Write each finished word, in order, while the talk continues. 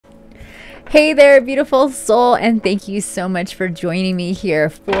Hey there, beautiful soul, and thank you so much for joining me here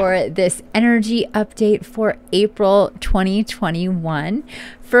for this energy update for April 2021.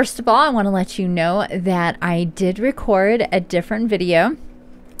 First of all, I want to let you know that I did record a different video.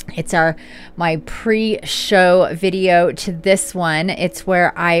 It's my pre-show video to this one. It's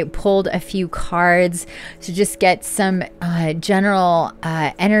where I pulled a few cards to just get some general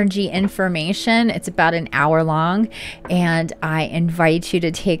energy information. It's about an hour long, and I invite you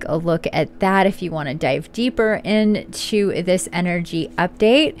to take a look at that if you want to dive deeper into this energy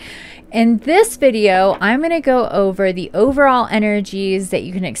update. In this video, I'm going to go over the overall energies that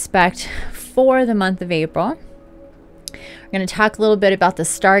you can expect for the month of April. We're going to talk a little bit about the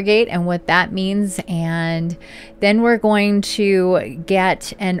Stargate and what that means, and then we're going to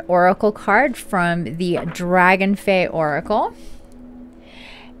get an oracle card from the Dragonfae Oracle.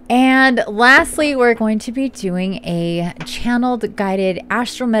 And lastly, we're going to be doing a channeled guided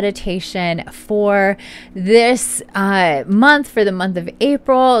astral meditation for this month, for the month of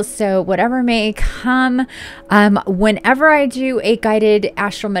April. So whatever may come, whenever I do a guided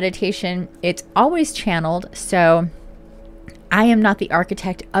astral meditation, it's always channeled. So I am not the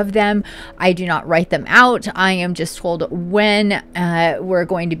architect of them. I do not write them out. I am just told when we're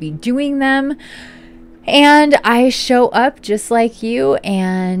going to be doing them. And I show up just like you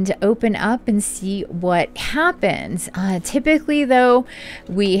and open up and see what happens. Typically, though,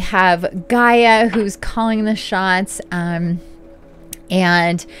 we have Gaia who's calling the shots.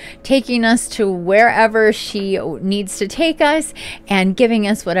 And taking us to wherever she needs to take us and giving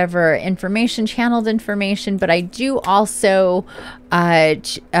us whatever information, channeled information. But I do also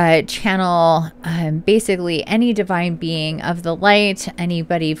channel basically any divine being of the light,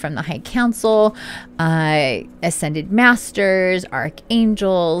 anybody from the High Council, Ascended Masters,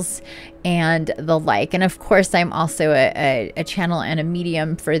 Archangels, and the like. And of course, I'm also a channel and a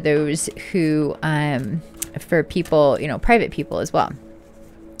medium for those who for people, you know, private people as well.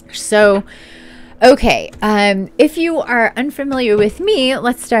 So, okay, if you are unfamiliar with me,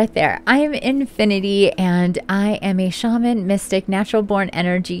 let's start there. I am Infiniti, and I am a shaman, mystic, natural born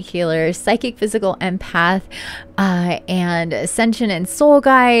energy healer, psychic, physical empath, and ascension and soul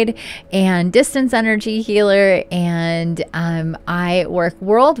guide, and distance energy healer. And I work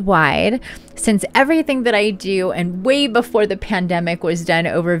worldwide, since everything that I do, and way before the pandemic, was done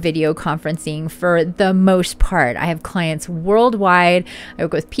over video conferencing for the most part. I have clients worldwide. I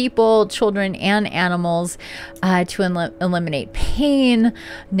work with people, children, and animals to eliminate pain,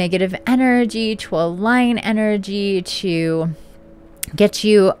 negative energy, to align energy, to get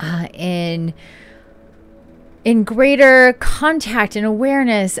you in greater contact and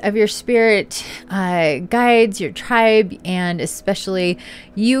awareness of your spirit guides, your tribe, and especially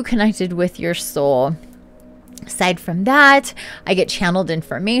you connected with your soul. Aside from that, I get channeled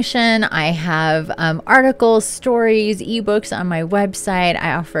information. I have articles, stories, ebooks on my website.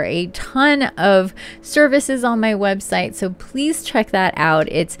 I offer a ton of services on my website, so please check that out.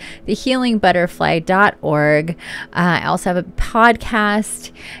 It's thehealingbutterfly.org. I also have a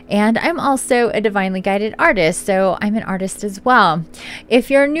podcast, and I'm also a divinely guided artist, so I'm an artist as well.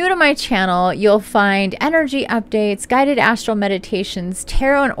 If you're new to my channel, you'll find energy updates, guided astral meditations,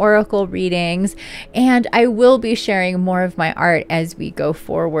 tarot and oracle readings, and I will be sharing more of my art as we go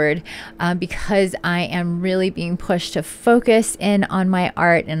forward, because I am really being pushed to focus in on my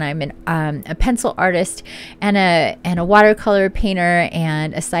art, and I'm a pencil artist and a watercolor painter,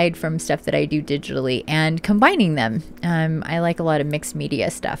 and aside from stuff that I do digitally and combining them, I like a lot of mixed media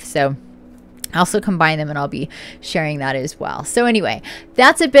stuff, so I also combine them, and I'll be sharing that as well. So anyway,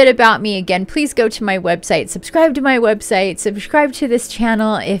 that's a bit about me. Again, please go to my website, subscribe to my website, subscribe to this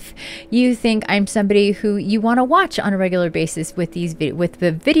channel if you think I'm somebody who you want to watch on a regular basis with the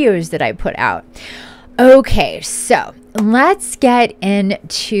videos that I put out. Okay, so let's get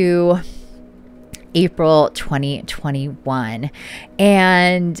into April 2021.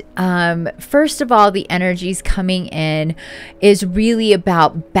 And first of all, the energies coming in is really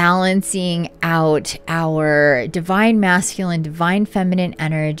about balancing out our divine masculine, divine feminine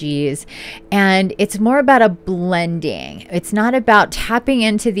energies. And it's more about a blending. It's not about tapping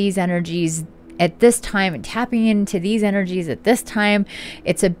into these energies at this time and tapping into these energies at this time.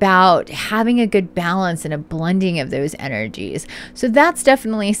 It's about having a good balance and a blending of those energies. So that's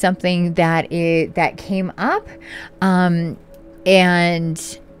definitely something that came up, and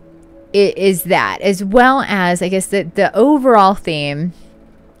it is that, as well as, I guess, the overall theme.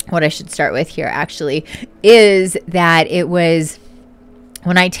 What I should start with here actually is that it was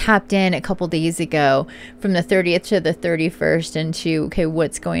when I tapped in a couple days ago from the 30th to the 31st into, okay,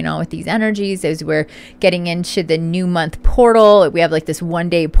 what's going on with these energies as we're getting into the new month portal. We have like this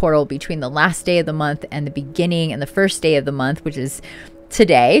 1-day portal between the last day of the month and the beginning and the first day of the month, which is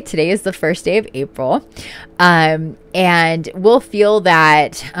today. Today is the first day of April. And we'll feel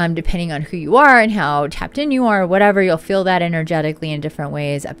that depending on who you are and how tapped in you are or whatever, you'll feel that energetically in different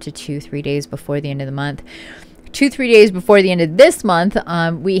ways up to 2-3 days before the end of the month. 2-3 days before the end of this month,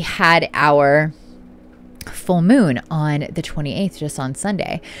 we had our full moon on the 28th, just on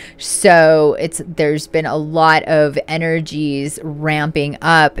Sunday. So there's been a lot of energies ramping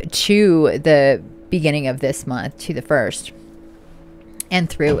up to the beginning of this month, to the 1st, and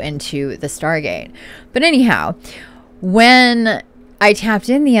through into the Stargate. But anyhow, when I tapped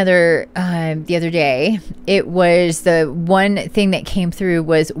in the other day, it was the one thing that came through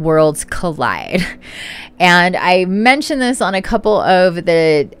was worlds collide. And I mentioned this on a couple of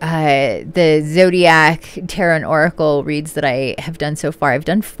the Zodiac Tarot and Oracle reads that I have done so far. I've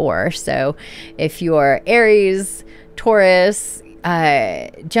done 4. So if you're Aries, Taurus,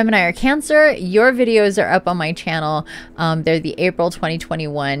 Gemini or Cancer, your videos are up on my channel. They're the April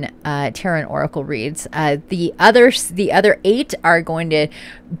 2021 Tarot and Oracle reads. The other 8 are going to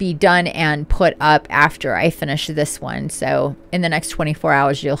be done and put up after I finish this one. So in the next 24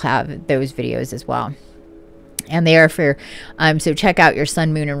 hours, you'll have those videos as well. And they are for, so check out your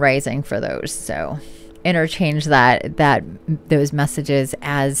sun, moon, and rising for those. So interchange those messages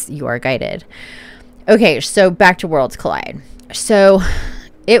as you are guided. Okay, so back to Worlds Collide. So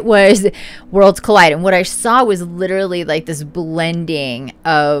it was Worlds Collide, and what I saw was literally like this blending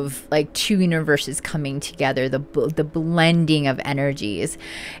of like 2 universes coming together, the blending of energies,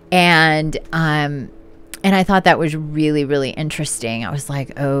 and I thought that was really, really interesting. I was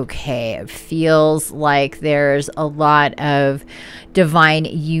like, okay, it feels like there's a lot of divine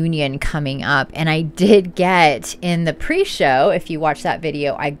union coming up. And I did get in the pre-show, if you watch that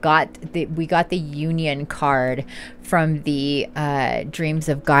video, we got the union card from the Dreams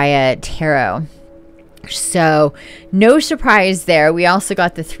of Gaia tarot. So no surprise there. We also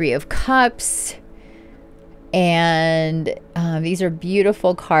got the 3 of Cups. And these are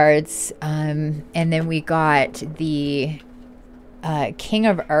beautiful cards. And then we got the King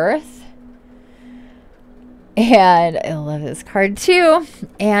of Earth. And I love this card too.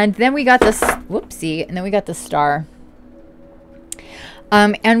 And then we got this, whoopsie, and then we got the Star.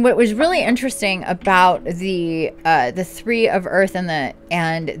 And what was really interesting about the 3 of Earth and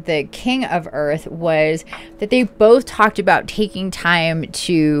the King of Earth was that they both talked about taking time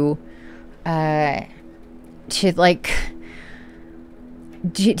to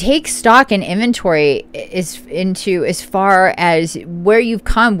take stock and inventory as far as where you've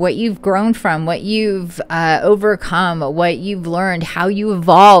come, what you've grown from, what you've overcome, what you've learned, how you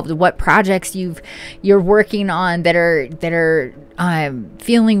evolved, what projects you're working on that are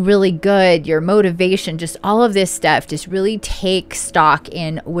feeling really good, your motivation, just all of this stuff. Just really take stock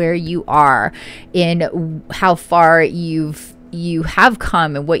in where you are, in how far you have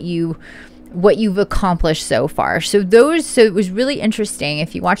come, and what you've accomplished so far. So it was really interesting.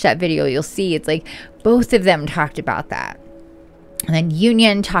 If you watch that video, you'll see it's like both of them talked about that. And then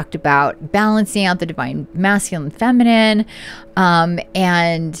Union talked about balancing out the divine masculine and feminine.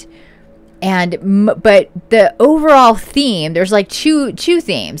 But the overall theme, there's like two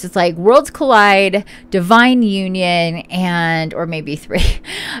themes. It's like worlds collide, divine union, or maybe 3,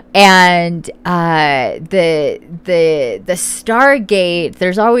 and the Stargate.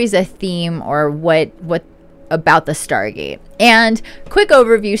 There's always a theme or what about the Stargate. And quick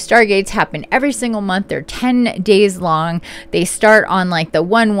overview, Stargates happen every single month. They're 10 days long. They start on like the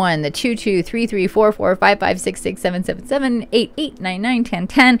 1-1, the 2-2, 3-3, 4-4, 5-5, 6-6, 7-7, 7-8, 8-9, 9,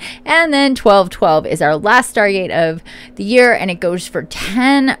 10-10, and then 12-12 is our last Stargate of the year, and it goes for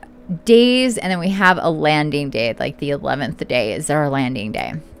 10 days, and then we have a landing day, like the 11th day is our landing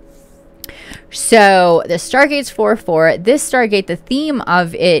day. So the Stargate's 4-4. This Stargate, the theme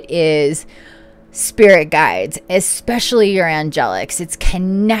of it is spirit guides, especially your angelics. It's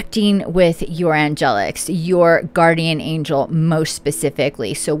connecting with your angelics, your guardian angel most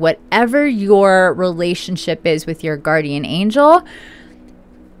specifically. So whatever your relationship is with your guardian angel,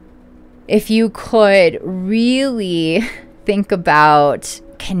 if you could really think about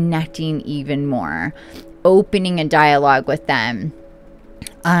connecting even more, opening a dialogue with them.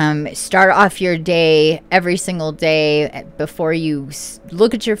 Start off your day every single day before you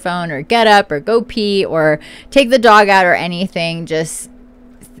look at your phone or get up or go pee or take the dog out or anything. Just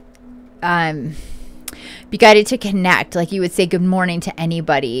be guided to connect. Like you would say good morning to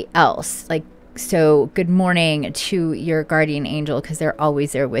anybody else. Like So good morning to your guardian angel, because they're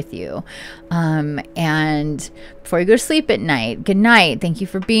always there with you. And before you go to sleep at night, good night. Thank you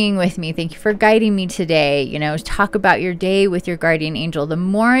for being with me. Thank you for guiding me today. You know, talk about your day with your guardian angel. The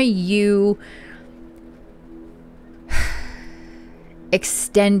more you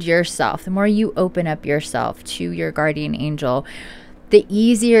extend yourself, the more you open up yourself to your guardian angel, the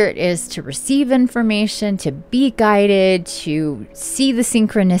easier it is to receive information, to be guided, to see the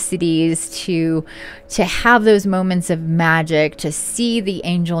synchronicities, to have those moments of magic, to see the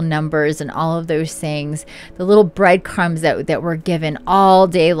angel numbers and all of those things, the little breadcrumbs that we're given all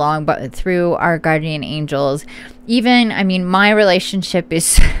day long, but through our guardian angels. Even, I mean, my relationship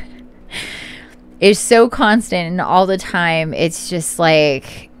is so constant and all the time. It's just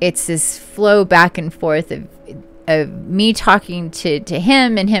like, it's this flow back and forth of me talking to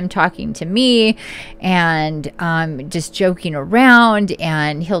him and him talking to me, and just joking around,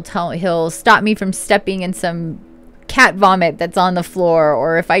 and he'll stop me from stepping in some cat vomit that's on the floor,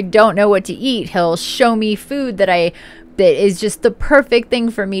 or if I don't know what to eat, he'll show me food that is just the perfect thing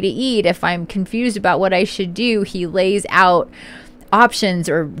for me to eat. If I'm confused about what I should do, he lays out options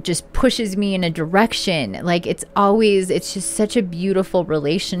or just pushes me in a direction. Like, it's just such a beautiful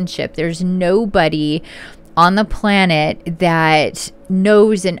relationship. There's nobody on the planet that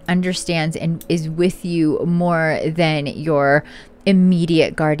knows and understands and is with you more than your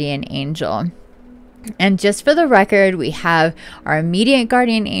immediate guardian angel. And just for the record, we have our immediate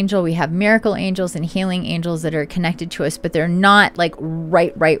guardian angel, we have miracle angels and healing angels that are connected to us, but they're not like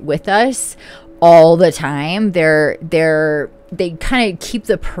right with us all the time. They kind of keep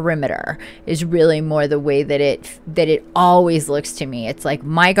the perimeter, is really more the way that it always looks to me. It's like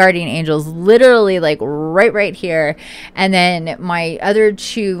my guardian angel's literally like right here, and then my other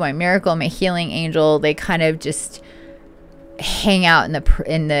two, my miracle and my healing angel, they kind of just hang out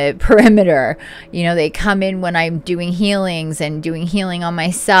in the perimeter. You know, they come in when I'm doing healings and doing healing on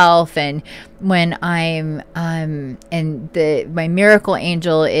myself, and when I'm my miracle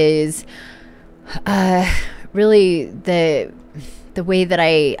angel is really the way that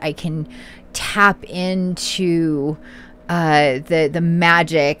I can tap into the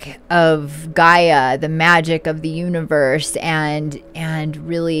magic of Gaia, the magic of the universe, and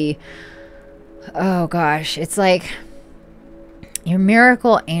really, oh gosh, it's like your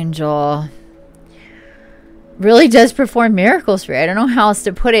miracle angel really does perform miracles for you. I don't know how else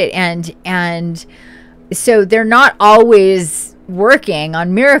to put it. And so they're not always working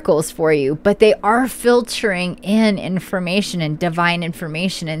on miracles for you, but they are filtering in information and divine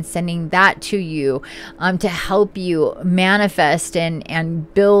information and sending that to you to help you manifest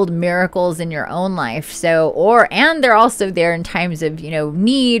and build miracles in your own life. So, and they're also there in times of,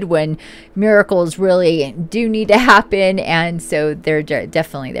 need, when miracles really do need to happen. And so they're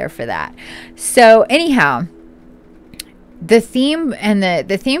definitely there for that. So anyhow, the theme and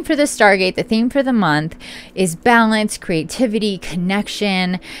the theme for the Stargate, the theme for the month, is balance, creativity,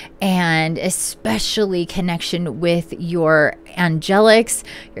 connection, and especially connection with your angelics,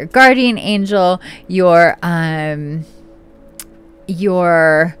 your guardian angel, your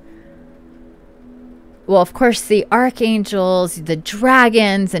well, of course, the archangels, the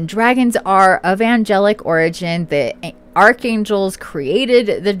dragons, and dragons are of angelic origin. The archangels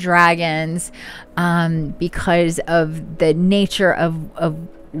created the dragons because of the nature of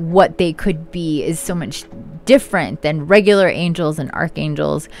what they could be is so much different than regular angels and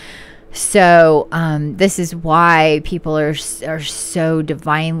archangels. So this is why people are so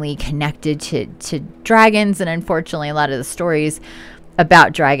divinely connected to dragons. And unfortunately, a lot of the stories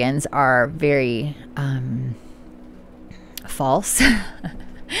about dragons are very false.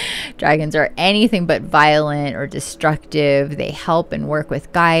 Dragons are anything but violent or destructive. They help and work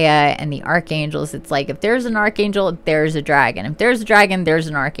with Gaia and the archangels. It's like, if there's an archangel, there's a dragon. If there's a dragon, there's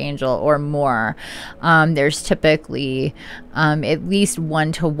an archangel or more. There's typically at least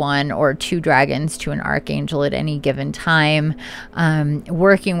 1 to 1 or 2 dragons to an archangel at any given time,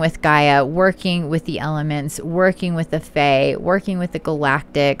 working with Gaia, working with the elements, working with the Fae, working with the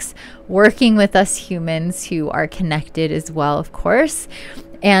galactics, working with us humans who are connected as well, of course.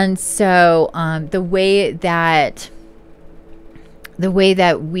 And so the way that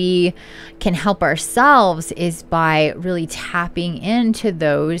we can help ourselves is by really tapping into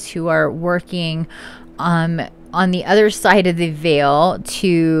those who are working on the other side of the veil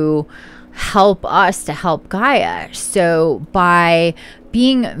to help us, to help Gaia. So by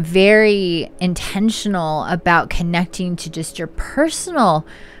being very intentional about connecting to just your personal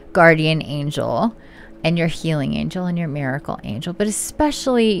guardian angel and your healing angel and your miracle angel, but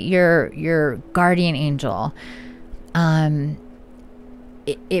especially your guardian angel,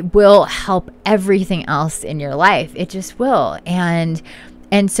 it will help everything else in your life. It just will. And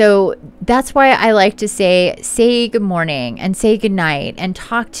so that's why I like to say good morning and say good night and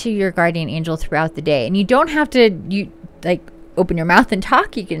talk to your guardian angel throughout the day. And you don't have to open your mouth and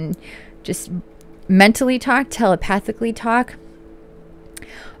talk. You can just mentally talk, telepathically talk.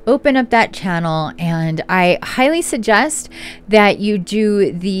 Open up that channel, and I highly suggest that you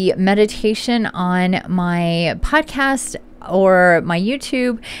do the meditation on my podcast or my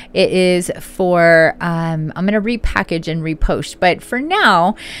YouTube. It is for, I'm going to repackage and repost, but for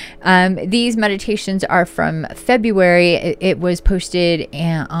now, these meditations are from February. It was posted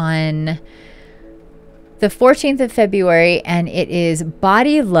on the 14th of February, and it is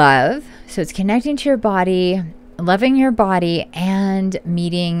body love. So it's connecting to your body, loving your body, and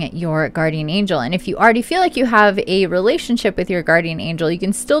meeting your guardian angel. And if you already feel like you have a relationship with your guardian angel, you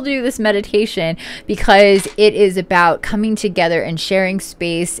can still do this meditation, because it is about coming together and sharing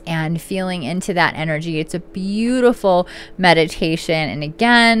space and feeling into that energy. It's a beautiful meditation. And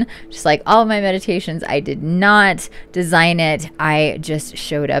again, just like all of my meditations, I did not design it. I just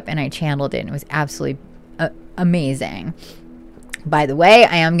showed up and I channeled it, and it was absolutely amazing. By the way,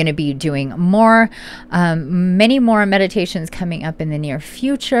 I am going to be doing many more meditations coming up in the near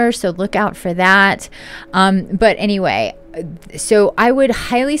future, so look out for that. But anyway, so I would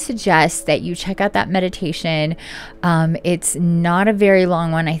highly suggest that you check out that meditation. It's not a very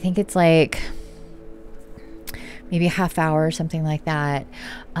long one. I think it's like maybe a half hour or something like that.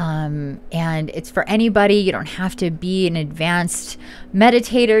 And it's for anybody. You don't have to be an advanced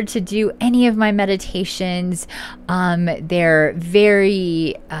meditator to do any of my meditations. They're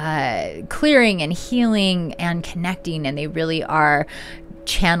very clearing and healing and connecting, and they really are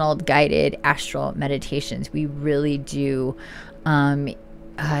channeled, guided astral meditations. We really do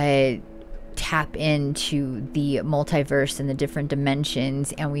tap into the multiverse and the different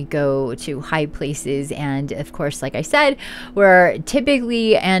dimensions, and we go to high places. And of course, like I said, we're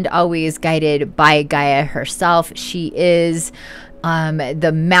typically and always guided by Gaia herself. She is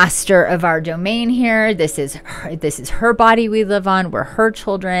the master of our domain here. This is her body we live on. We're her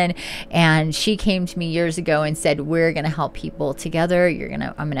children. And she came to me years ago and said, we're going to help people together.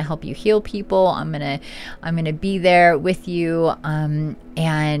 I'm going to help you heal people. I'm going to be there with you.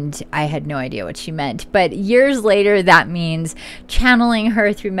 And I had no idea what she meant. But years later, that means channeling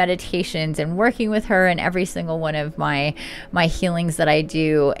her through meditations and working with her in every single one of my healings that I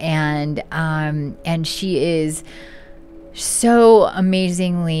do. And she is so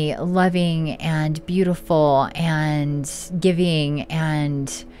amazingly loving and beautiful and giving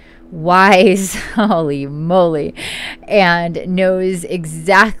and wise, holy moly, and knows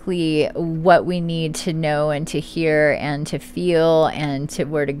exactly what we need to know and to hear and to feel and to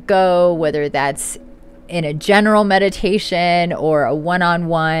where to go, whether that's in a general meditation or a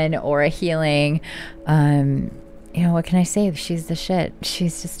one-on-one or a healing. You know, what can I say? She's the shit.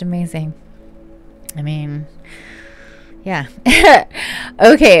 She's just amazing. I mean, yeah.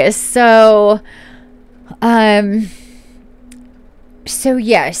 Okay, so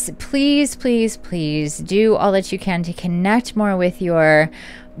yes, please do all that you can to connect more with your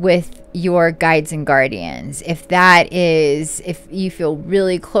guides and guardians. If you feel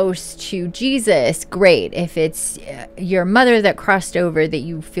really close to Jesus, great. If it's your mother that crossed over that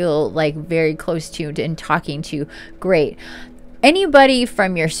you feel like very close to and talking to, great. Anybody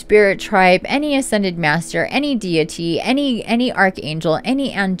from your spirit tribe, any ascended master, any deity, any archangel,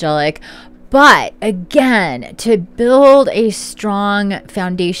 any angelic. But again, to build a strong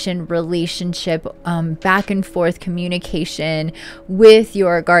foundation relationship, back and forth communication with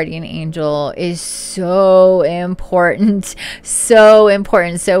your guardian angel is so important. So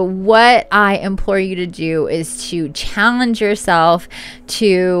important. So what I implore you to do is to challenge yourself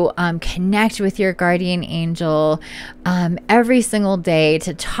to connect with your guardian angel every single day,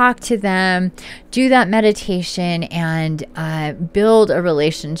 to talk to them, do that meditation, and build a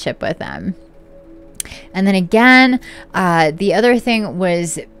relationship with them. And then again, the other thing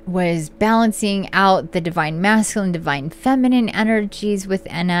was balancing out the divine masculine, divine feminine energies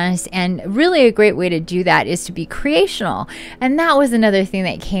within us. And really a great way to do that is to be creational. And that was another thing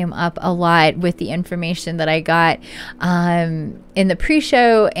that came up a lot with the information that I got in the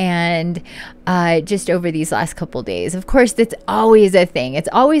pre-show and just over these last couple days. Of course, that's always a thing. It's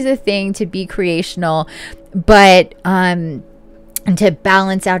always a thing to be creational, but and to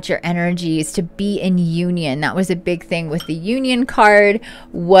balance out your energies, to be in union. That was a big thing with the union card,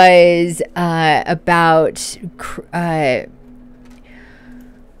 was about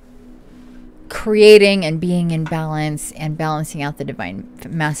creating and being in balance and balancing out the divine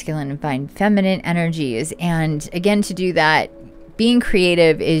masculine and divine feminine energies. And again, to do that, being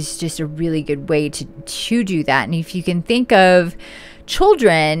creative is just a really good way to do that. And if you can think of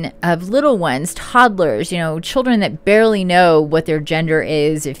children, of little ones, toddlers, you know, children that barely know what their gender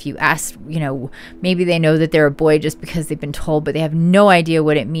is. If you ask, you know, maybe they know that they're a boy just because they've been told, but they have no idea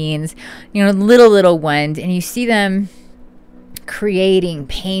what it means. You know, little ones, and you see them creating,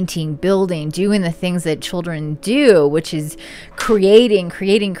 painting, building, doing the things that children do, which is creating.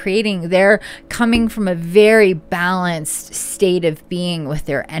 They're coming from a very balanced state of being with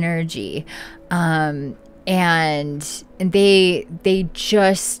their energy. And they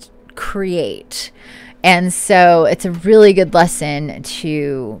just create. And so it's a really good lesson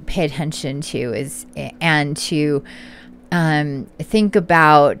to pay attention to, and to think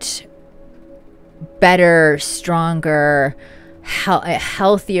about better, stronger, a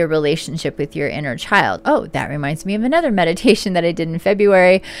healthier relationship with your inner child. Oh, that reminds me of another meditation that I did in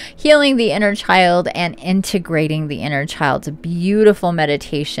February, healing the inner child and integrating the inner child. It's a beautiful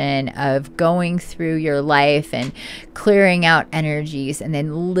meditation of going through your life and clearing out energies, and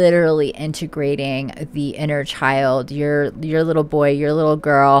then literally integrating the inner child, your little boy, your little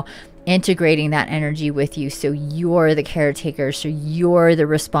girl, integrating that energy with you, so you're the caretaker, so you're the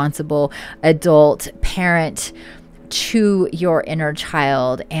responsible adult parent to your inner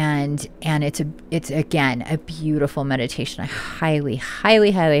child. And it's again a beautiful meditation. I highly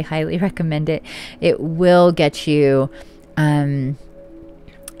recommend it. It will get you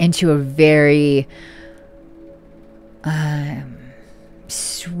into a very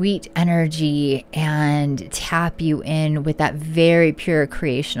sweet energy and tap you in with that very pure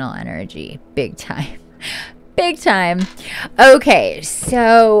creational energy. Big time. Okay,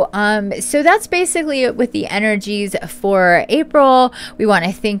 so that's basically it with the energies for April. We want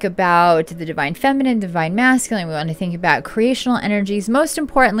to think about the divine feminine, divine masculine. We want to think about creational energies. Most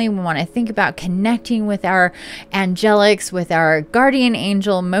importantly, we want to think about connecting with our angelics, with our guardian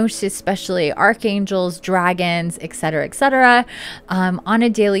angel, most especially archangels, dragons, etc., on a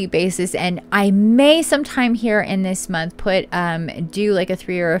daily basis. And I may sometime here in this month do like a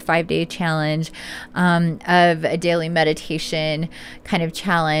 3 or a 5 day challenge of a daily meditation kind of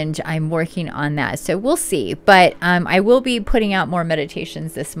challenge. I'm working on that, so we'll see. But I will be putting out more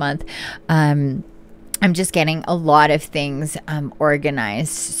meditations this month. I'm just getting a lot of things organized.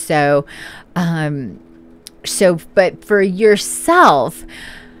 So but for yourself,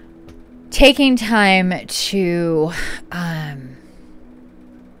 taking time to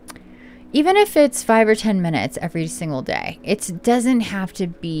even if it's 5 or 10 minutes every single day, it doesn't have to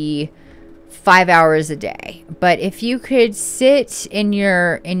be 5 hours a day, but if you could sit in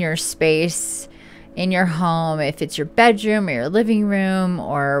your space, in your home, if it's your bedroom or your living room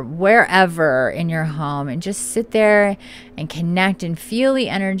or wherever in your home, and just sit there and connect and feel the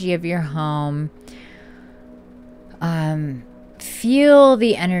energy of your home, feel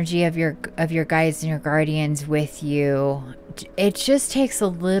the energy of your guides and your guardians with you. It just takes a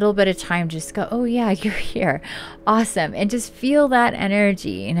little bit of time. Just go, oh yeah, you're here, awesome, and just feel that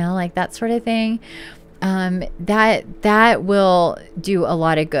energy, you know, like that sort of thing. That will do a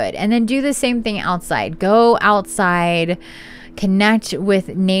lot of good. And then do the same thing outside. Go outside, connect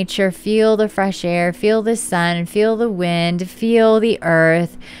with nature, feel the fresh air, feel the sun, feel the wind, feel the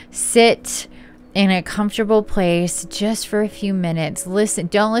earth. Sit in a comfortable place just for a few minutes. Listen,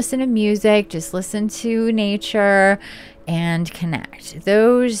 don't listen to music, just listen to nature and connect.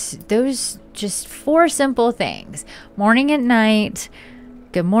 Those just 4 simple things. Morning and night.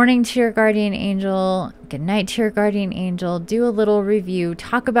 Good morning to your guardian angel. Good night to your guardian angel. Do a little review.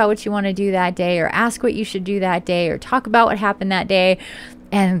 Talk about what you want to do that day, or ask what you should do that day, or talk about what happened that day.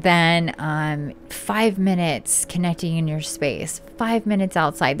 And then 5 minutes connecting in your space. 5 minutes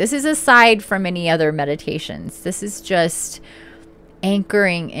outside. This is aside from any other meditations. This is just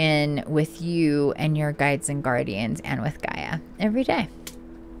anchoring in with you and your guides and guardians and with Gaia every day.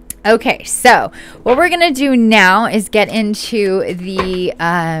 Okay, so what we're going to do now is get into the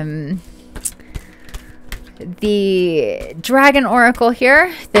Dragon Oracle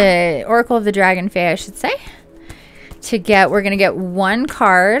here, the Oracle of the Dragonfae, I should say. We're going to get 1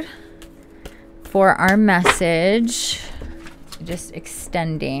 card for our message, just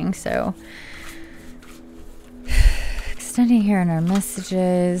extending. So extending here in our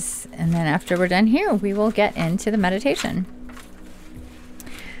messages, and then after we're done here, we will get into the meditation.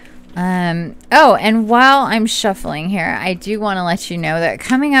 Oh, and while I'm shuffling here, I do want to let you know that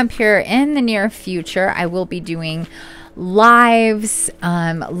coming up here in the near future, I will be doing lives,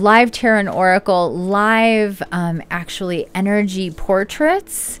 live tarot and oracle, live actually energy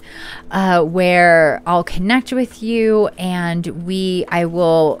portraits, where I'll connect with you and I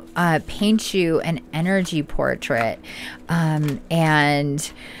will paint you an energy portrait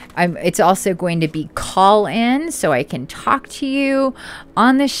And it's also going to be call in, so I can talk to you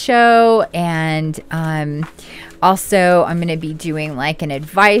on the show. And also I'm going to be doing like an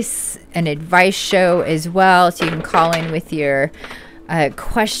advice show as well, so you can call in with your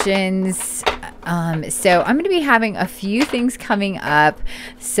questions. So I'm going to be having a few things coming up.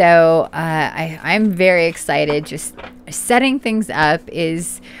 So I'm very excited. Just setting things up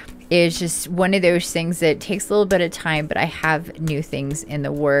is just one of those things that takes a little bit of time, but I have new things in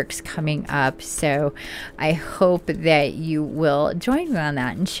the works coming up. So I hope that you will join me on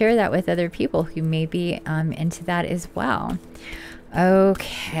that and share that with other people who may be into that as well.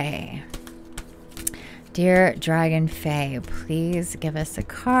 Okay. Dear Dragonfae, please give us a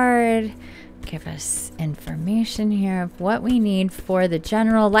card. Give us information here of what we need for the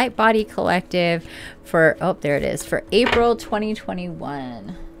general Light Body Collective for, oh, there it is, for April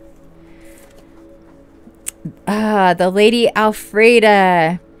 2021. The Lady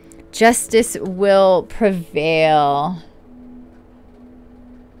Alfreda. Justice will prevail.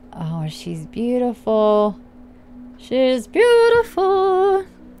 Oh, she's beautiful. She's beautiful.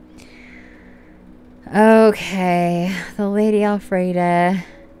 Okay, the Lady Alfreda.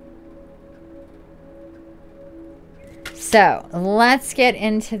 So let's get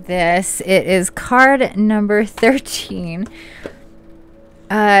into this. It is card number 13.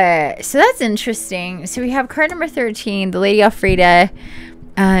 So that's interesting. So we have card number 13, the Lady Alfreda,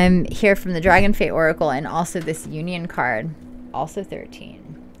 here from the Dragonfae Oracle, and also this Union card, also 13,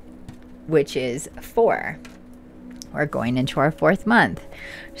 which is 4. We're going into our 4th month.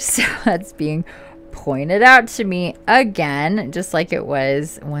 So that's being pointed out to me again, just like it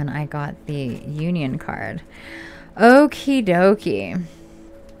was when I got the Union card. Okie dokie.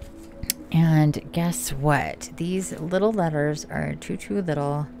 And guess what? These little letters are too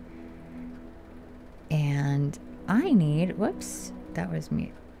little. And I need, whoops, that was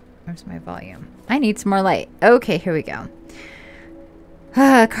me. Where's my volume? I need some more light. Okay, here we go.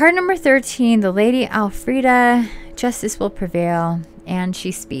 Card number 13, the Lady Alfreda. Justice will prevail. And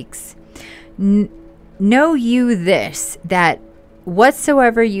she speaks. Know you this, that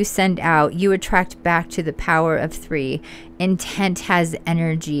whatsoever you send out, you attract back to the power of 3. Intent has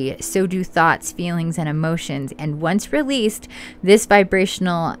energy, so do thoughts, feelings, and emotions. And once released, this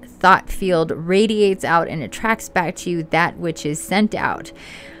vibrational thought field radiates out and attracts back to you that which is sent out.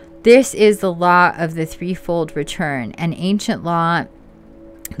 This is the law of the threefold return, an ancient law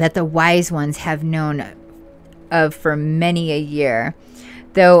that the wise ones have known of for many a year,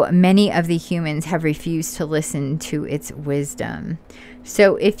 though many of the humans have refused to listen to its wisdom.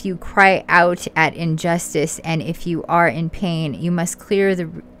 So if you cry out at injustice and if you are in pain, you must clear the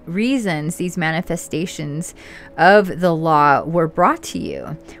reasons these manifestations of the law were brought to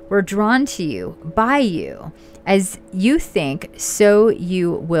you, were drawn to you, by you. As you think, so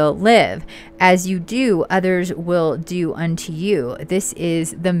you will live. As you do, others will do unto you. This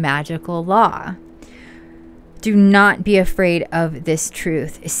is the magical law. Do not be afraid of this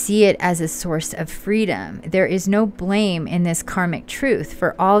truth. See it as a source of freedom. There is no blame in this karmic truth,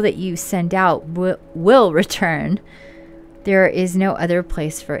 for all that you send out will return. There is no other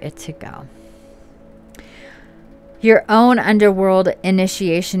place for it to go. Your own underworld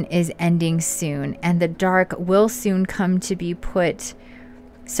initiation is ending soon, and the dark will soon come to be put...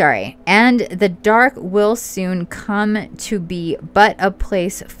 And the dark will soon come to be but a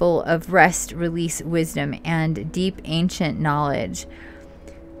place full of rest, release, wisdom, and deep ancient knowledge.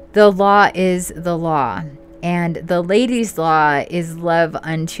 The law is the law, and the lady's law is love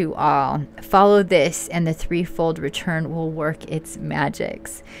unto all. Follow this, and the threefold return will work its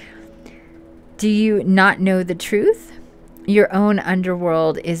magics. Do you not know the truth? Your own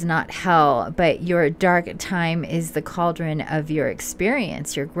underworld is not hell, but your dark time is the cauldron of your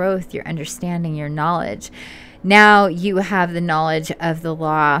experience, your growth, your understanding, your knowledge. Now you have the knowledge of the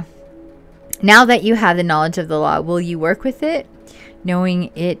law. Now that you have the knowledge of the law, will you work with it,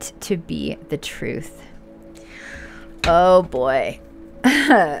 knowing it to be the truth? Oh boy.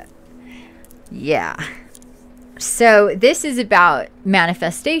 Yeah. So this is about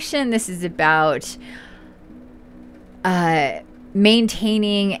manifestation. This is about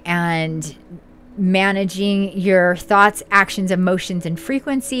maintaining and managing your thoughts, actions, emotions, and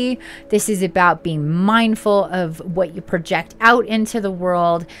frequency. This is about being mindful of what you project out into the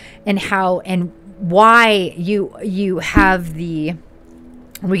world, and how and why you have the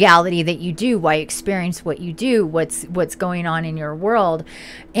reality that you do, why you experience what you do, what's going on in your world.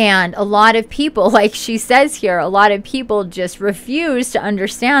 And a lot of people, like she says here, a lot of people just refuse to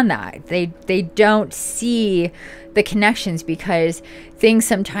understand that. They don't see the connections, because things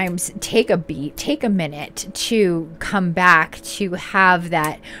sometimes take a beat, take a minute to come back, to have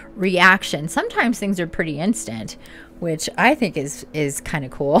that reaction. Sometimes things are pretty instant, which I think is kind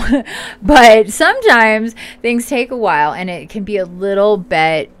of cool. But sometimes things take a while, and it can be a little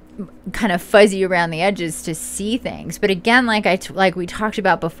bit kind of fuzzy around the edges to see things. But again, like we talked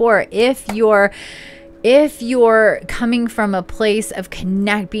about before, if you're coming from a place of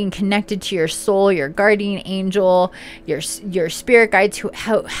being connected to your soul, your guardian angel, your spirit guides,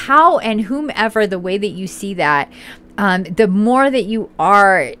 how and whomever, the way that you see that, the more that you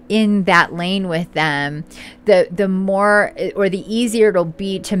are in that lane with them, the more, or the easier it'll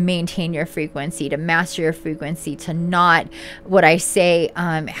be to maintain your frequency, to master your frequency, to not, what I say,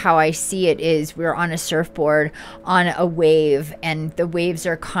 how I see it is, we're on a surfboard on a wave, and the waves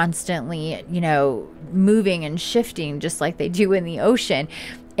are constantly, you know, moving and shifting just like they do in the ocean.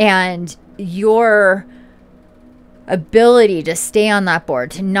 And your ability to stay on that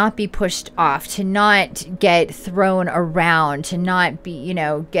board, to not be pushed off, to not get thrown around, to not be, you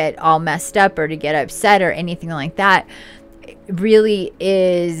know, get all messed up or to get upset or anything like that, really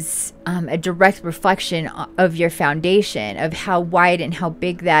is a direct reflection of your foundation, of how wide and how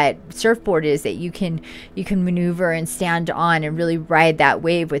big that surfboard is that you can maneuver and stand on and really ride that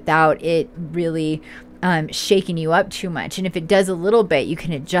wave without it really shaking you up too much. And if it does a little bit, you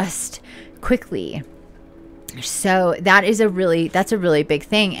can adjust quickly. So that's a really big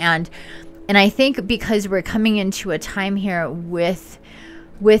thing. And I think because we're coming into a time here with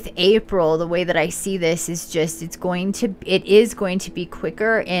April, the way that I see this is just, it is going to be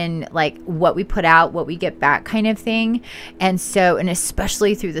quicker in like what we put out, what we get back kind of thing. And so, and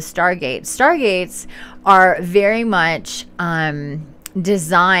especially through the Stargates are very much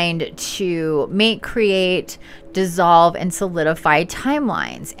designed to make, create, dissolve, and solidify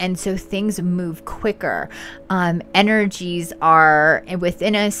timelines. And so things move quicker. Energies are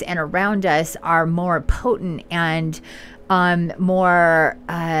within us and around us are more potent and more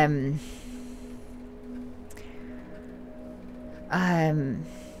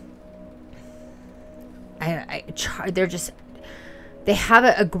they have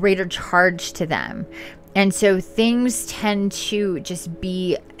a greater charge to them. And so things tend to just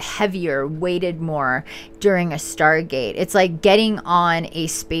be heavier, weighted more during a Stargate. It's like getting on a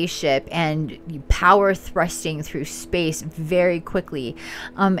spaceship and power thrusting through space very quickly.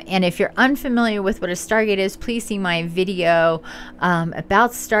 And if you're unfamiliar with what a Stargate is, please see my video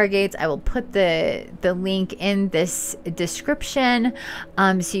about Stargates. I will put the link in this description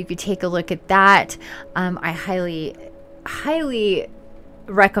so you could take a look at that. I highly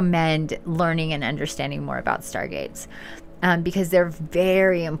recommend learning and understanding more about Stargates, because they're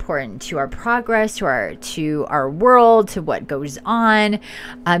very important to our progress, to our world, to what goes on,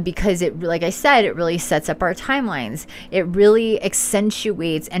 because it, like I said, it really sets up our timelines. It really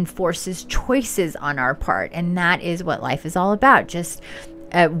accentuates and forces choices on our part, and that is what life is all about. Just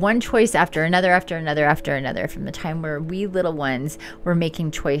one choice after another, after another, after another, from the time where we little ones were making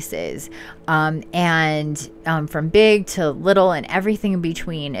choices, and from big to little and everything in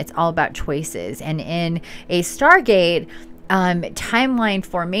between, it's all about choices. And in a Stargate, timeline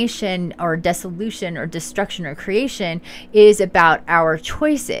formation or dissolution or destruction or creation is about our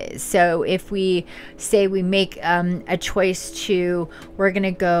choices. So if we say we make a choice to, we're going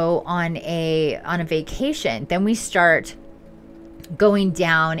to go on a vacation, then we start going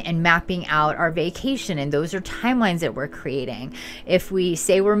down and mapping out our vacation, and those are timelines that we're creating. If we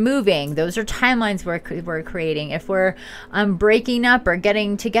say we're moving, those are timelines we're creating. If we're breaking up or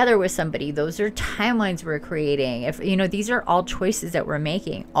getting together with somebody, those are timelines we're creating. If, you know, these are all choices that we're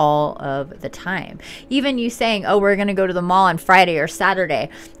making all of the time. Even you saying, oh, we're going to go to the mall on Friday or Saturday,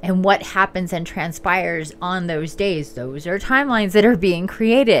 and what happens and transpires on those days, those are timelines that are being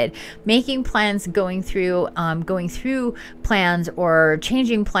created. Making plans, going through plans, or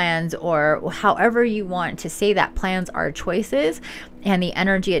changing plans, or however you want to say that, plans are choices, and the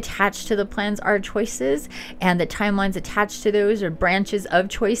energy attached to the plans are choices, and the timelines attached to those are branches of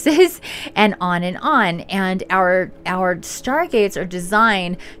choices, and on and on. And our Stargates are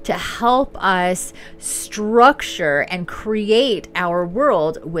designed to help us structure and create our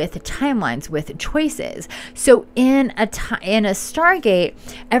world with timelines, with choices. So in a Stargate,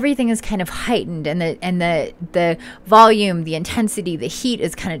 everything is kind of heightened, and the volume, the intensity, the heat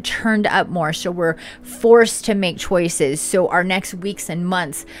is kind of turned up more. So we're forced to make choices. So our next weeks and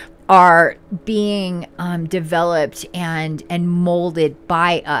months are being developed and molded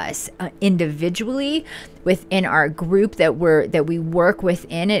by us individually within our group that we work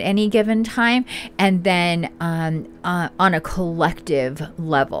within at any given time, and then on a collective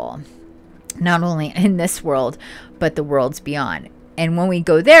level. not only in this world, but the worlds beyond. And when we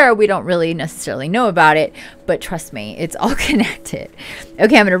go there, we don't really necessarily know about it, but trust me, it's all connected.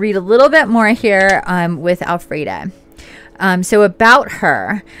 Okay, I'm going to read a little bit more here with Alfreda. So about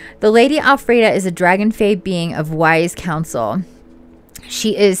her, the Lady Alfreda is a dragonfae being of wise counsel.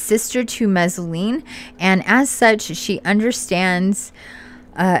 She is sister to Mezeline, and as such, she understands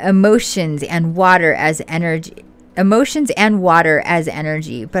emotions and water as energy.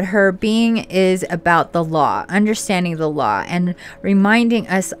 But her being is about the law, understanding the law, and reminding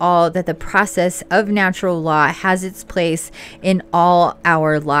us all that the process of natural law has its place in all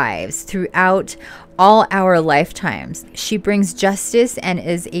our lives, throughout all our lifetimes. She brings justice and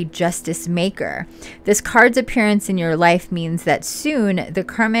is a justice maker. This card's appearance in your life means that soon the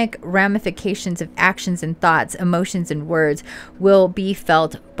karmic ramifications of actions and thoughts, emotions and words will be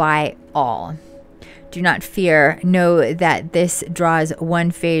felt by all. Do not fear. Know that this draws one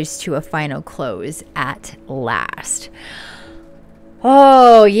phase to a final close at last.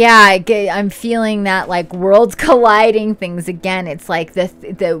 Oh, yeah. I'm feeling that like worlds colliding things again. It's like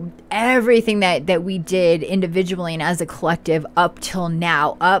the everything that we did individually and as a collective up till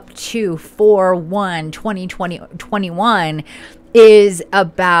now, up to 4/1/2021 is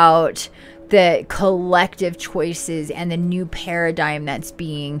about the collective choices and the new paradigm that's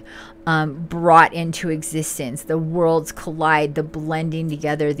being brought into existence. The worlds collide, the blending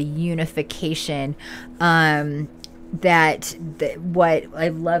together, the unification. What I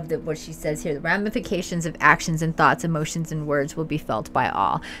love that what she says here, the ramifications of actions and thoughts, emotions and words will be felt by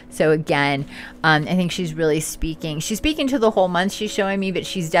all. So again, I think she's really speaking. She's speaking to the whole month she's showing me, but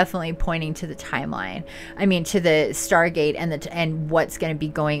she's definitely pointing to the timeline. I mean, to the Stargate and what's going to be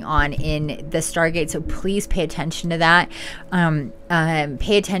going on in the Stargate. So please pay attention to that.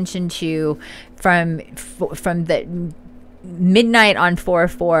 Pay attention to from the midnight on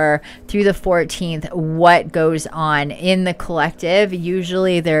 4/4 through the 14th, what goes on in the collective.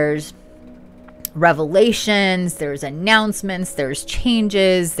 Usually there's revelations, there's announcements, there's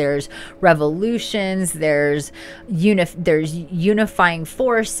changes, there's revolutions, there's unifying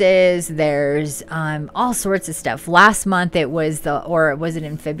forces, there's all sorts of stuff. Last month it was or was it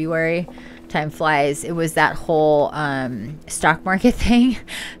in February? Time flies. It was that whole stock market thing.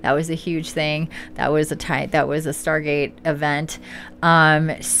 That was a huge thing. That was a Stargate event.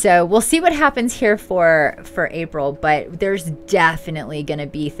 So we'll see what happens here for April, but there's definitely going to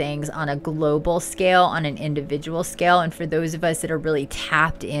be things on a global scale, on an individual scale. And for those of us that are really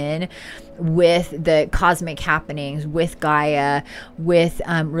tapped in with the cosmic happenings, with Gaia, with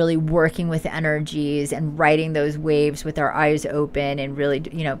really working with energies and riding those waves with our eyes open and really,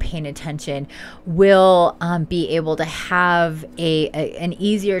 paying attention, we'll be able to have an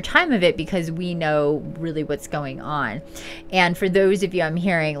easier time of it because we know really what's going on. And for those of you, I'm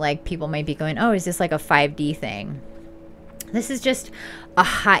hearing like people might be going, oh, is this like a 5D thing? This is just a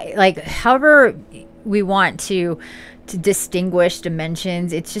high, like however we want to distinguish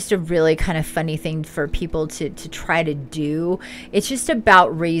dimensions. It's just a really kind of funny thing for people to try to do. It's just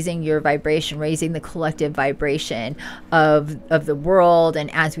about raising your vibration, raising the collective vibration of the world.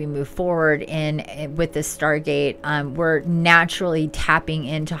 And as we move forward with the Stargate, we're naturally tapping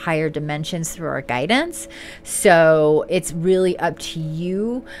into higher dimensions through our guidance. So it's really up to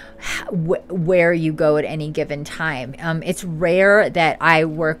you where you go at any given time. It's rare that I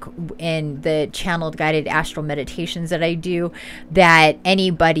work in the channeled guided astral meditations that I do, that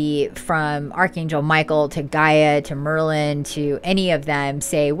anybody from Archangel Michael to Gaia to Merlin to any of them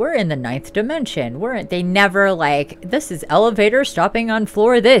say we're in the 9th dimension. They never like, this is elevator stopping on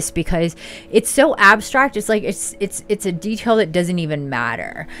floor this, because it's so abstract. It's like it's a detail that doesn't even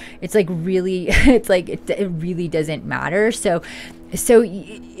matter. It's like really it's like it really doesn't matter. So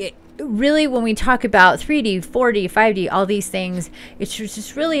really, when we talk about 3D, 4D, 5D, all these things, it's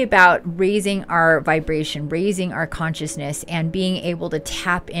just really about raising our vibration, raising our consciousness, and being able to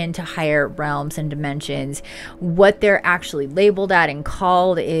tap into higher realms and dimensions. What they're actually labeled at and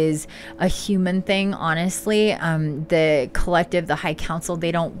called is a human thing, honestly. The collective, the high council,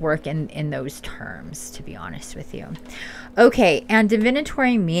 they don't work in those terms, to be honest with you. Okay, and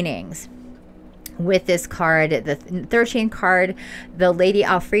divinatory meanings. With this card, the 13th card, the Lady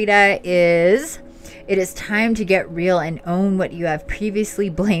Alfreda is, it is time to get real and own what you have previously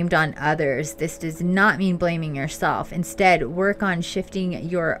blamed on others. This does not mean blaming yourself. Instead, work on shifting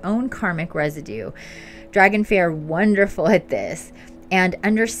your own karmic residue. Dragonfae are wonderful at this, and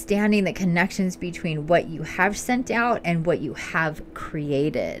understanding the connections between what you have sent out and what you have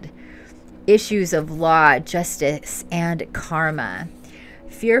created. Issues of law, justice, and karma.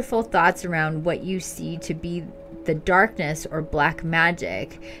 Fearful thoughts around what you see to be the darkness or black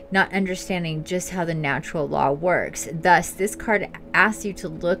magic, not understanding just how the natural law works. Thus, this card asks you to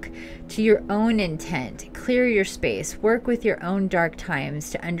look to your own intent, clear your space, work with your own dark times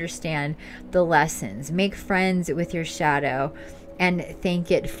to understand the lessons, make friends with your shadow, and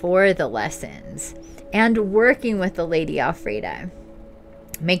thank it for the lessons. And working with the Lady Alfreda.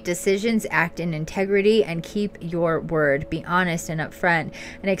 Make decisions, act in integrity, and keep your word. Be honest and upfront,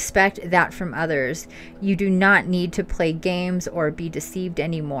 and expect that from others. You do not need to play games or be deceived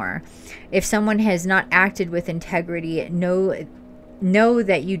anymore. If someone has not acted with integrity, know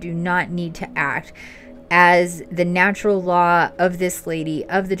that you do not need to act, as the natural law of this Lady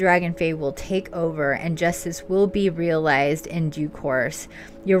of the Dragonfae will take over, and justice will be realized in due course.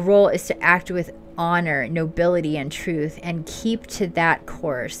 Your role is to act with honor, nobility, and truth, and keep to that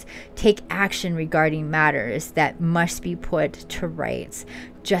course. Take action regarding matters that must be put to rights.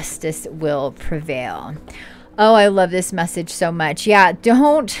 Justice will prevail. Oh, I love this message so much. Yeah,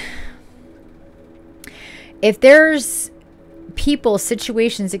 if there's people,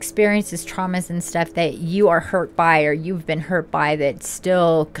 situations, experiences, traumas and stuff that you are hurt by, or you've been hurt by, that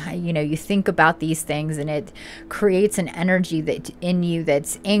still, you think about these things and it creates an energy that in you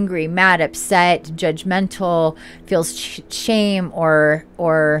that's angry, mad, upset, judgmental, feels shame or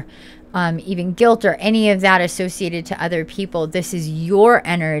even guilt or any of that associated to other people. This is your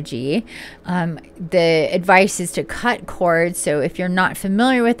energy. The advice is to cut cords. So if you're not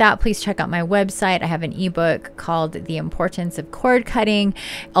familiar with that, please check out my website. I have an ebook called The Importance of Cord Cutting,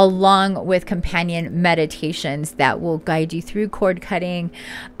 along with companion meditations that will guide you through cord cutting,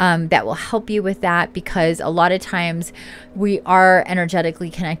 that will help you with that, because a lot of times we are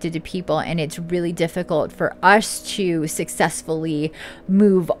energetically connected to people, and it's really difficult for us to successfully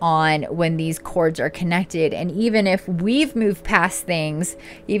move on when these cords are connected. And even if we've moved past things,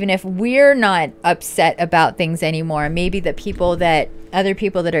 even if we're not upset about things anymore, maybe the other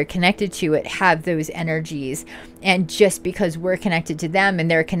people that are connected to it have those energies, and just because we're connected to them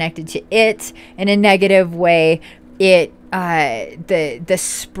and they're connected to it in a negative way, the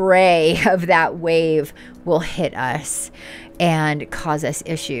spray of that wave will hit us and cause us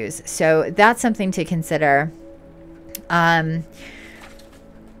issues. So that's something to consider.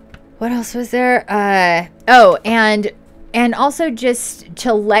 What else was there? And also just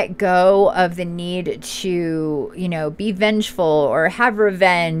to let go of the need to, be vengeful or have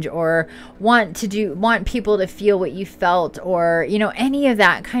revenge, or want people to feel what you felt, or, any of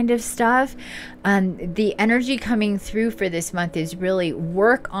that kind of stuff. The energy coming through for this month is really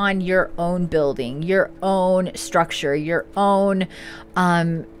work on your own building, your own structure, your own,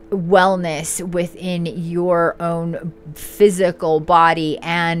 wellness within your own physical body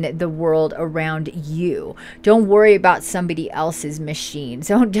and the world around you. Don't worry about somebody else's machine.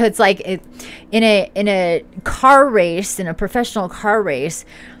 It's like in a car race, in a professional car race,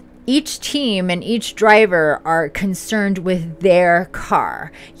 each team and each driver are concerned with their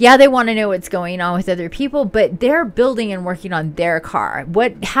car. Yeah, they want to know what's going on with other people, but they're building and working on their car.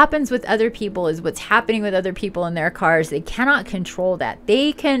 What happens with other people is what's happening with other people in their cars. They cannot control that.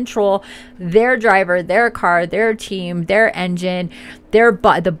 They control their driver, their car, their team, their engine,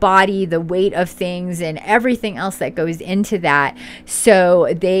 the body, the weight of things, and everything else that goes into that,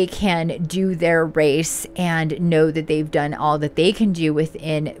 so they can do their race and know that they've done all that they can do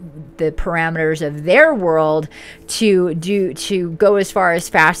within the parameters of their world to go as far as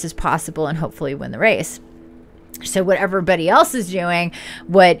fast as possible and hopefully win the race. So what everybody else is doing,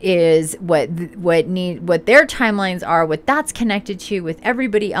 what their timelines are, what that's connected to with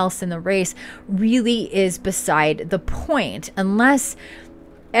everybody else in the race, really is beside the point, unless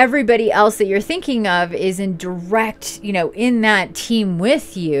everybody else that you're thinking of is in direct, in that team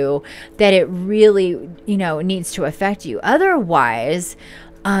with you, that it really, needs to affect you. Otherwise,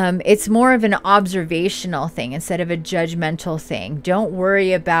 it's more of an observational thing instead of a judgmental thing. Don't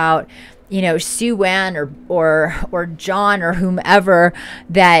worry about, Sue Ann or John or whomever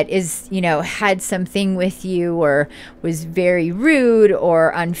that is, had something with you, or was very rude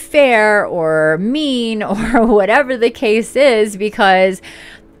or unfair or mean or whatever the case is, because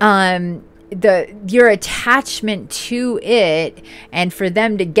your attachment to it, and for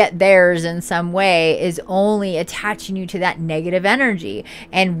them to get theirs in some way, is only attaching you to that negative energy.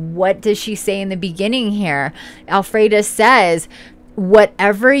 And what does she say in the beginning here? Alfreda says,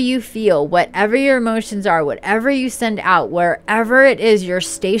 whatever you feel, whatever your emotions are, whatever you send out, wherever it is, your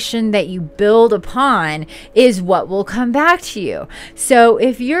station that you build upon is what will come back to you. So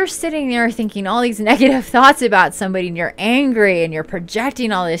if you're sitting there thinking all these negative thoughts about somebody, and you're angry and you're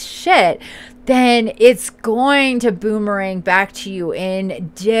projecting all this shit, then it's going to boomerang back to you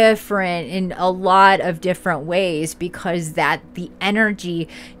in a lot of different ways, because that the energy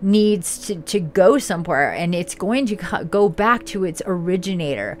needs to go somewhere, and it's going to go back to its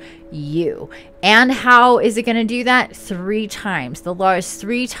originator, you. And how is it going to do that? 3 times. The law is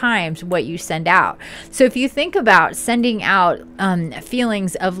 3 times what you send out. So if you think about sending out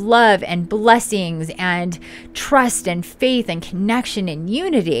feelings of love and blessings and trust and faith and connection and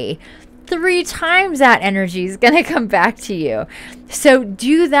unity, 3 times that energy is going to come back to you. So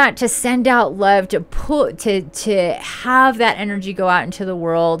do that, to send out love, to have that energy go out into the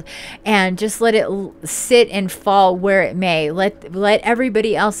world, and just let it sit and fall where it may. Let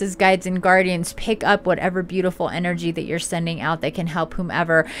everybody else's guides and guardians pick up whatever beautiful energy that you're sending out that can help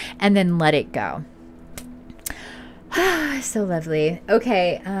whomever, and then let it go. So lovely.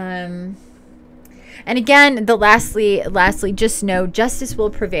 Okay. And again, lastly, just know justice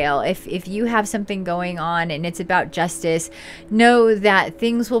will prevail. If you have something going on and it's about justice, know that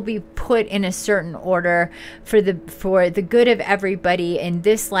things will be put in a certain order for the good of everybody in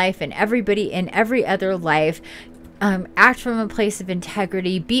this life and everybody in every other life. Act from a place of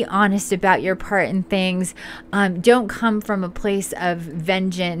integrity. Be honest about your part in things. Don't come from a place of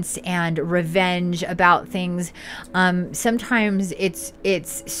vengeance and revenge about things. Sometimes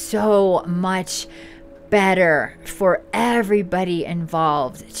it's so much better for everybody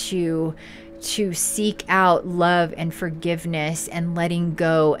involved to seek out love and forgiveness and letting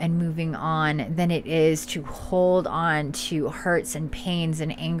go and moving on than it is to hold on to hurts and pains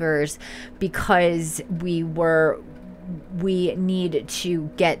and angers, because we need to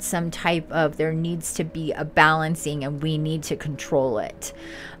get some type of, there needs to be a balancing, and we need to control it,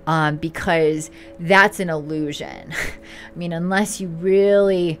 because that's an illusion. I mean, unless you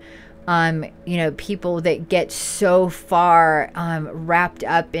really people that get so far wrapped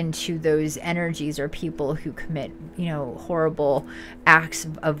up into those energies are people who commit, horrible acts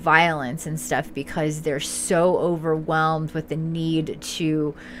of violence and stuff, because they're so overwhelmed with the need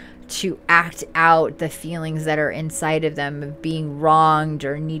to act out the feelings that are inside of them of being wronged,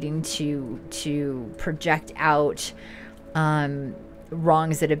 or needing to project out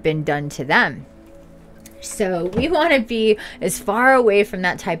wrongs that have been done to them. So we want to be as far away from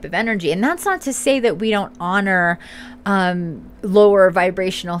that type of energy. And that's not to say that we don't honor lower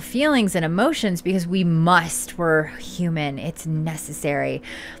vibrational feelings and emotions, because we must. We're human. It's necessary.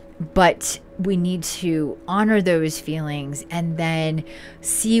 But we need to honor those feelings and then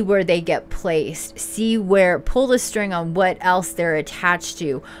see where they get placed, pull the string on what else they're attached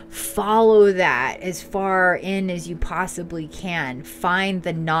to, follow that as far in as you possibly can, find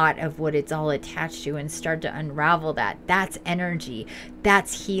the knot of what it's all attached to and start to unravel that. That's energy,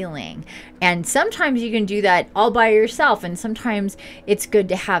 that's healing. And sometimes you can do that all by yourself, and sometimes it's good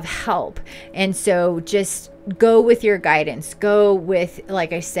to have help. And so just go with your guidance, go with,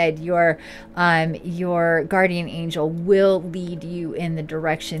 like I said, your guardian angel will lead you in the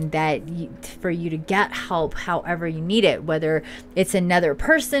direction that for you to get help however you need it, whether it's another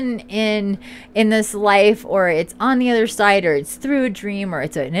person in this life, or it's on the other side, or it's through a dream, or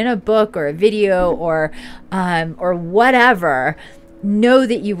it's in a book or a video, or whatever. Know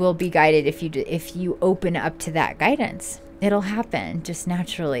that you will be guided if you open up to that guidance. It'll happen just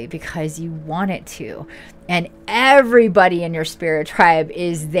naturally because you want it to. And everybody in your spirit tribe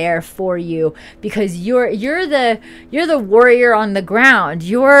is there for you, because you're the warrior on the ground.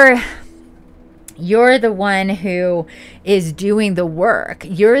 You're the one who is doing the work.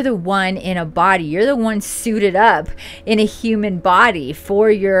 You're the one in a body. You're the one suited up in a human body for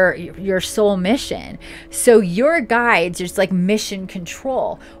your soul mission. So your guides, it's like mission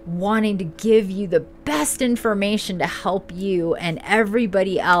control, wanting to give you the best information to help you and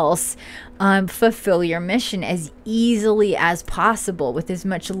everybody else fulfill your mission as easily as possible, with as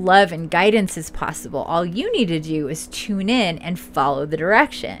much love and guidance as possible. All you need to do is tune in and follow the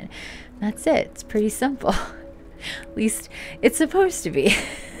direction. That's it. It's pretty simple. At least it's supposed to be.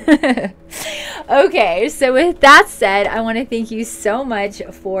 Okay, so with that said, I want to thank you so much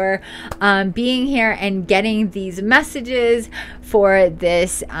for being here and getting these messages for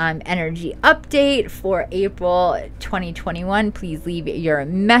this energy update for April 2021. Please leave your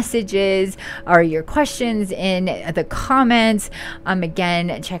messages or your questions in the comments.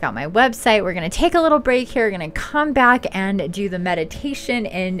 Again, check out my website. We're going to take a little break here. We're going to come back and do the meditation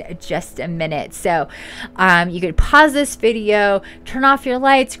in just a minute. So you could pause this video, turn off your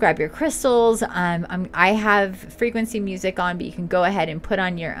lights, grab your crystals. I have frequency music on, but you can go ahead and put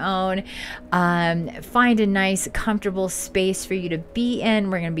on your own. Find a nice, comfortable space for you to be in.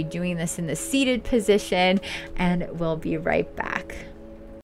 We're going to be doing this in the seated position, and we'll be right back.